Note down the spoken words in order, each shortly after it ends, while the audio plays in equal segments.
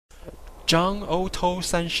John Auto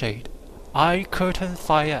Sunshade Eye Curtain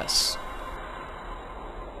 5S.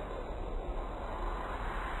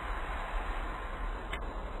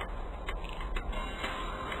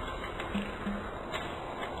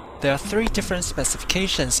 There are 3 different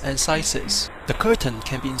specifications and sizes. The curtain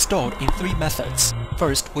can be installed in 3 methods.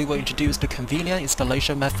 First, we will introduce the convenient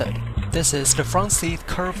installation method. This is the front seat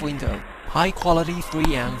curve window. High-quality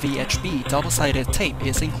 3M VHB double-sided tape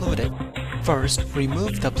is included. First,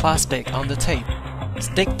 remove the plastic on the tape.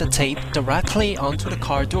 Stick the tape directly onto the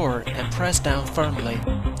car door and press down firmly.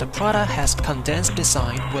 The product has condensed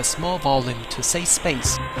design with small volume to save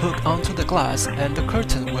space. Hook onto the glass and the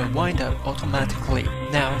curtain will wind up automatically.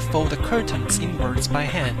 Now fold the curtains inwards by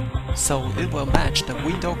hand, so it will match the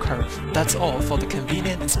window curve. That's all for the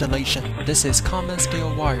convenient installation. This is common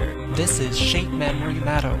steel wire. This is shape memory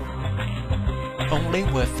metal. Only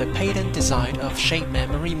with the patent design of shape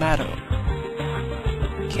memory metal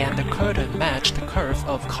can the curtain match the curve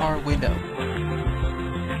of car window.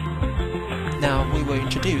 Now we will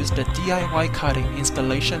introduce the DIY cutting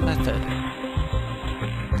installation method.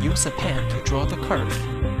 Use a pen to draw the curve.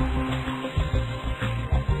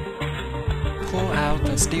 Pull out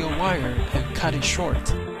the steel wire and cut it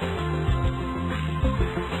short.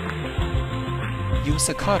 Use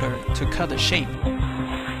a cutter to cut the shape.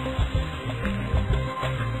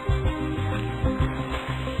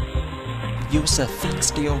 Use a thin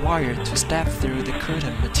steel wire to step through the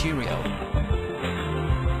curtain material.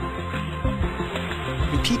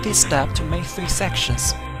 Repeat this step to make 3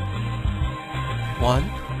 sections. 1,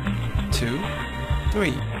 2,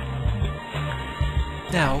 3.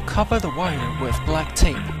 Now cover the wire with black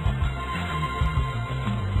tape.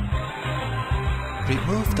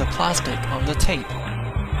 Remove the plastic on the tape.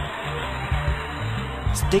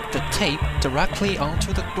 Stick the tape directly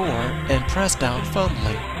onto the door and press down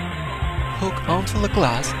firmly. Hook onto the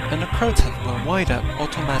glass and the curtain will wind up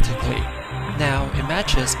automatically. Now it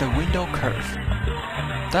matches the window curve.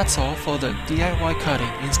 That's all for the DIY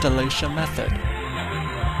cutting installation method.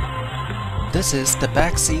 This is the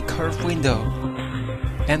back seat curve window,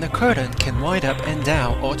 and the curtain can wind up and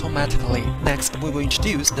down automatically. Next, we will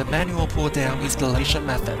introduce the manual pull-down installation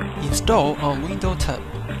method. Install on window tub,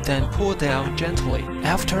 then pull down gently.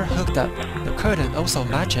 After hooked up, the curtain also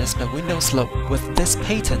matches the window slope with this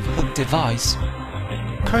patent hook device.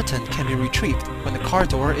 Curtain can be retrieved when the car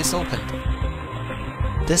door is opened.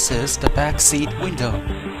 This is the back seat window.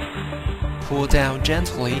 Pull down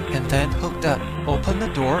gently and then hooked up. Open the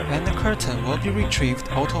door and the curtain will be retrieved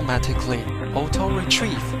automatically. Auto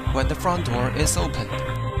retrieve when the front door is opened.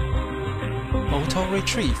 Auto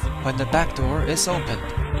retrieve when the back door is opened.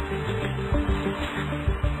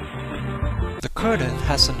 The curtain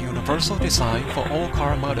has a universal design for all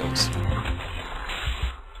car models.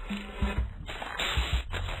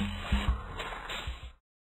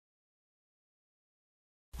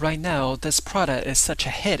 Right now, this product is such a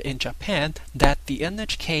hit in Japan that the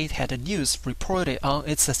NHK had a news reported on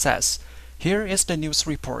its success. Here is the news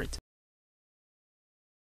report.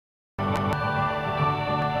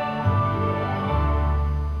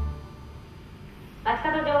 街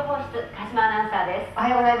角情報室、鹿島アナウンサーです。おは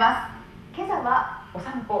ようございます。今朝はお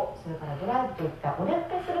散歩、それからドライブといったお出か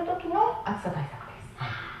けする時の暑さ対策です。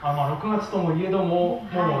6月ともいえども、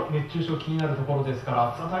もう熱中症気になるところですから、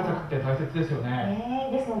暑さ対策って大切ですよね。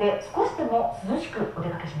ですので、少しでも涼しくお出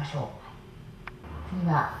かけしましょう。次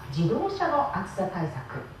は自動車の暑さ対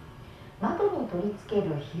策。窓に取り付け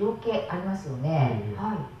る日よけありますよね。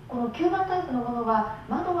この吸盤タイプのものは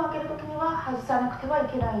窓を開けるときには外さなくてはい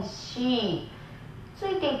けないし、つ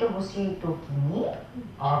いていてほしいときに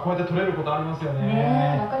こうやって取れることありますよ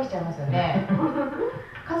ね。がっかりしちゃいますよね。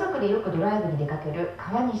家族でよくドライブに出かける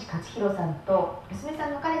川西勝弘さんと娘さ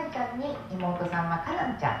んのカレンちゃんに妹さんはカ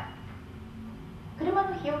ナンちゃん。車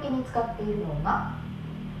の日よけに使っているのが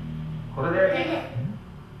これで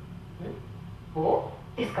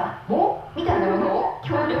ですか？棒みたいなものを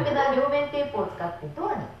強力な両面テープを使ってド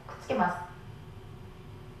アにくっつけます。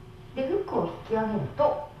で、フックを引き上げる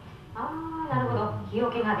となるほど、日よ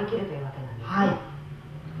けができるというわけなんですね。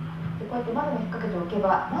でこうやって窓に引っ掛けておけ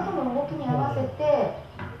ば窓の動きに合わせて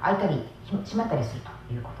開いたり閉まったりする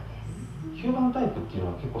ということです。吸盤タイプっていう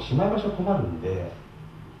のは結構しまい場所困るんで、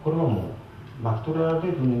これはもう巻き取られる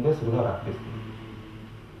んでそれが楽です。